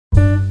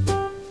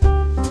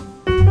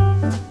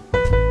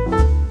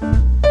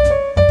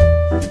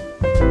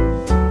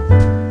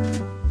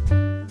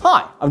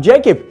I'm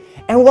Jakob,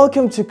 and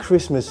welcome to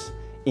Christmas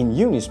in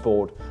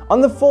Unisport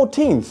on the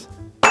 14th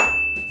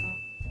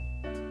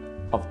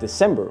of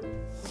December.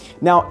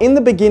 Now, in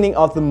the beginning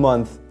of the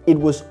month, it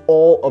was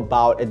all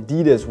about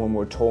Adidas when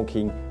we're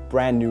talking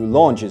brand new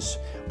launches.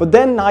 But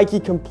then Nike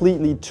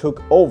completely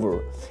took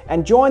over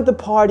and joined the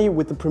party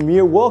with the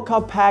Premier World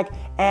Cup pack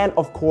and,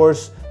 of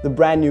course, the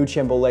brand new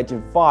Champion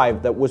Legend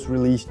 5 that was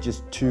released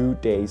just 2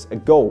 days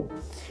ago.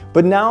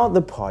 But now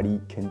the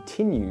party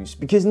continues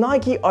because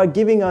Nike are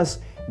giving us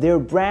their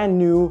brand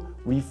new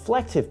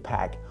reflective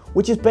pack,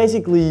 which is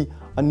basically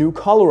a new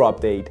color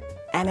update,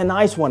 and a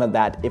nice one at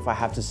that, if I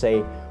have to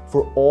say,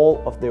 for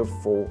all of their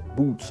 4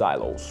 boot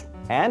silos.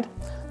 And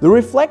the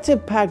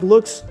reflective pack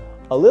looks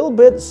a little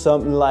bit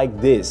something like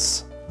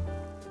this.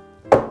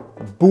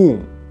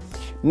 Boom.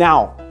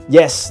 Now,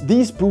 yes,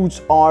 these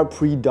boots are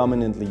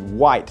predominantly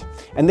white,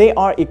 and they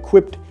are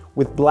equipped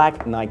with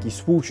black Nike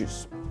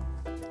swooshes.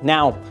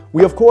 Now,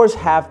 we of course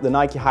have the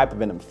Nike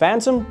Hypervenom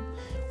Phantom,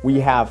 we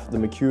have the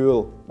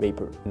Mercurial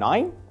Vapor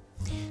 9,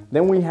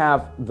 then we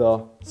have the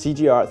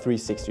CGR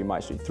 360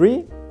 Maestro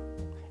 3,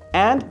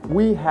 and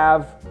we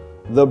have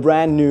the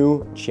brand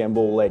new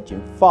Champion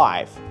Legend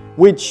 5,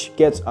 which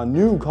gets a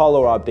new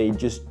color update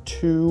just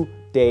 2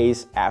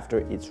 days after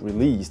it's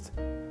released.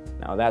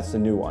 Now that's the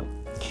new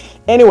one.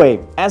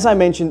 Anyway, as I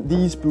mentioned,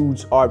 these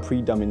boots are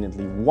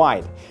predominantly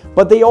white,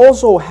 but they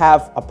also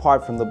have,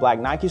 apart from the black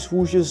Nike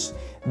swooshes,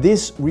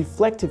 this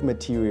reflective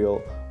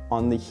material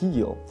on the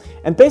heel.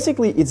 And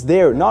basically it's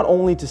there not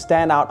only to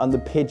stand out on the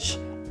pitch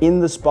in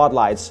the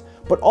spotlights,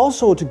 but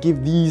also to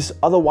give these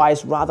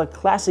otherwise rather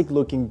classic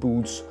looking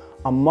boots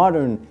a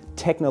modern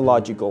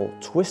technological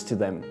twist to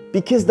them,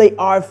 because they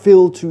are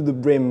filled to the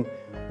brim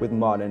with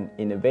modern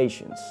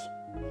innovations.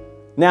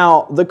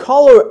 Now, the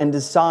color and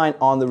design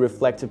on the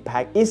reflective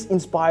pack is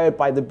inspired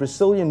by the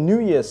Brazilian New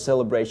Year's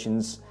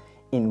celebrations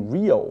in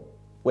Rio.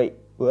 Wait,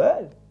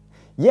 what?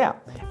 Yeah,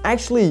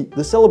 actually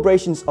the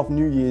celebrations of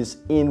New Year's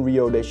in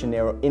Rio de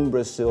Janeiro in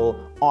Brazil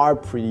are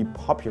pretty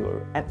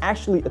popular and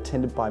actually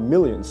attended by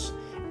millions,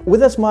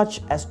 with as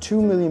much as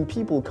 2 million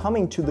people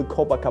coming to the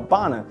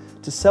Copacabana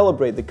to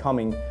celebrate the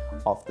coming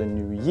of the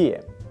new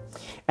year.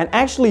 And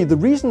actually the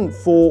reason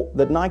for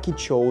that Nike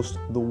chose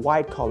the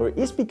white color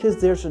is because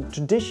there's a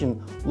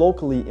tradition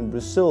locally in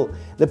Brazil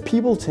that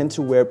people tend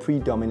to wear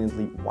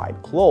predominantly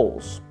white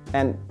clothes.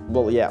 And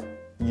well, yeah,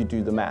 you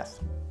do the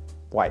math.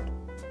 White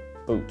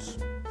boots.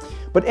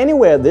 But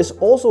anyway, there's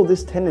also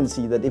this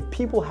tendency that if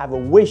people have a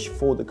wish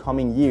for the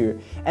coming year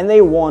and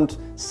they want,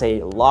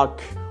 say,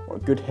 luck or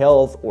good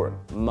health or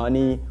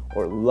money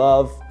or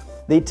love,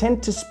 they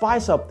tend to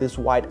spice up this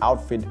white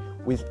outfit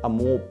with a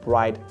more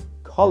bright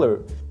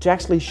color to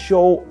actually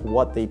show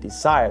what they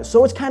desire.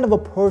 So it's kind of a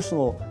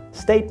personal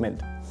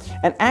statement.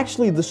 And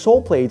actually the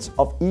sole plates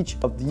of each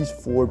of these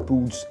 4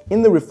 boots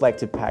in the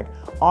reflective pack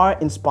are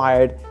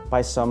inspired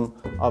by some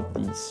of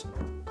these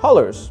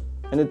colors.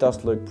 And it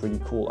does look pretty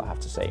cool, I have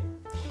to say.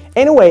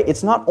 Anyway,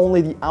 it's not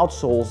only the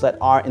outsoles that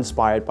are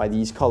inspired by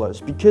these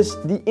colors,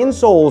 because the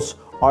insoles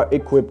are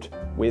equipped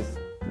with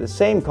the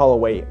same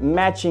colorway,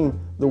 matching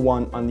the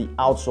one on the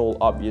outsole.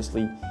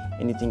 Obviously,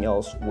 anything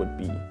else would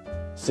be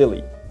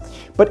silly.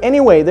 But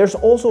anyway, there's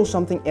also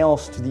something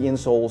else to the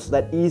insoles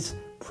that is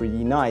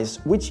pretty nice,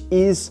 which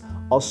is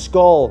a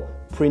skull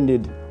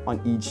printed on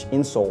each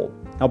insole.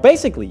 Now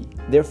basically,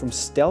 they're from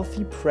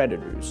stealthy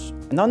predators.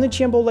 And on the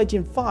Champion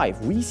Legend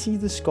 5, we see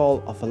the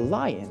skull of a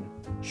lion,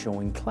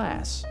 showing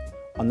class.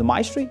 On the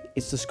Maestro,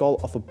 it's the skull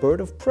of a bird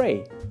of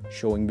prey,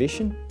 showing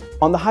vision.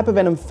 On the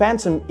Hypervenom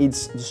Phantom,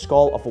 it's the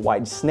skull of a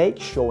white snake,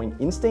 showing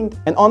instinct.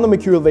 And on the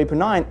Mercurial Vapor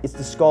 9, it's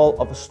the skull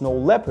of a snow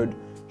leopard,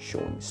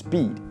 showing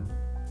speed.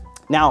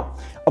 Now,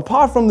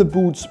 apart from the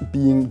boots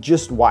being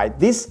just white,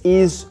 this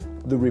is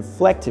the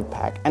reflective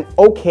pack. And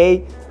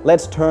okay,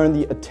 let's turn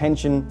the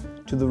attention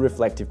to the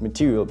reflective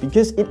material,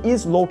 because it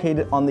is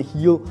located on the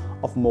heel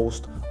of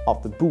most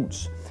of the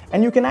boots.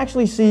 And you can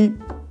actually see,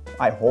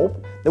 I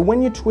hope, that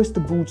when you twist the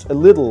boots a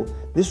little,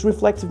 this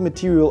reflective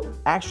material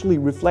actually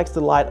reflects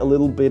the light a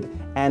little bit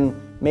and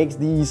makes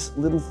these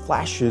little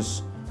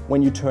flashes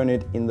when you turn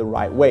it in the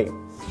right way.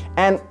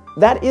 And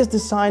that is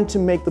designed to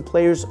make the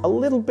players a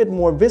little bit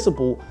more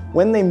visible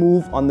when they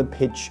move on the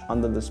pitch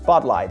under the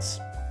spotlights.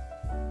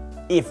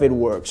 If it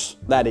works,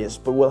 that is,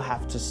 but we'll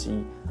have to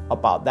see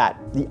about that.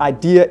 The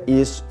idea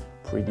is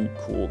pretty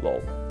cool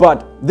though.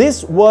 But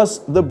this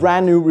was the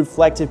brand new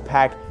reflective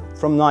pack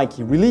from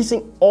Nike,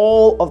 releasing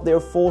all of their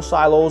 4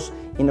 silos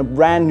in a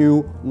brand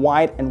new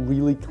white and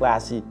really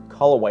classy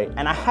colorway.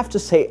 And I have to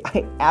say,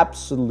 I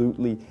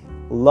absolutely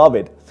love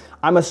it.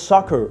 I'm a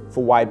sucker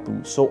for white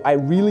boots, so I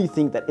really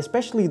think that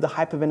especially the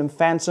Hypervenom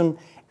Phantom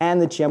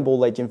and the Champion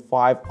Legend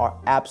 5 are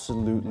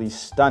absolutely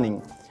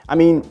stunning. I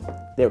mean,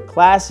 they're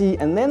classy,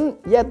 and then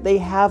yet they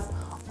have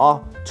a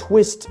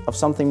twist of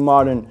something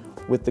modern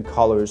with the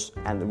colors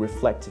and the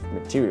reflective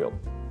material.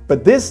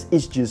 But this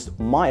is just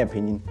my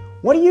opinion.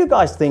 What do you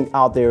guys think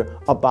out there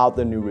about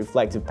the new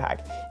reflective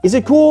pack? Is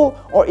it cool,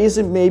 or is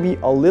it maybe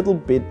a little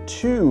bit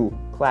too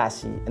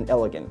classy and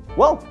elegant?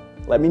 Well,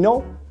 let me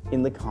know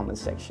in the comment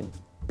section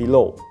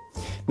below.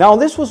 Now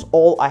this was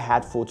all I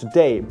had for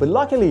today, but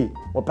luckily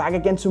we're back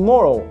again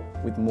tomorrow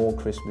with more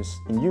Christmas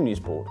in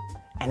Unisport.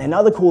 And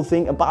another cool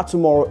thing about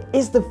tomorrow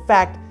is the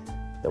fact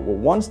that we're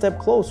one step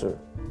closer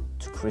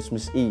to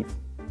Christmas Eve.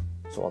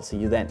 So I'll see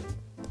you then.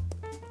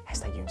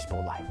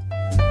 #Unisport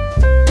Live.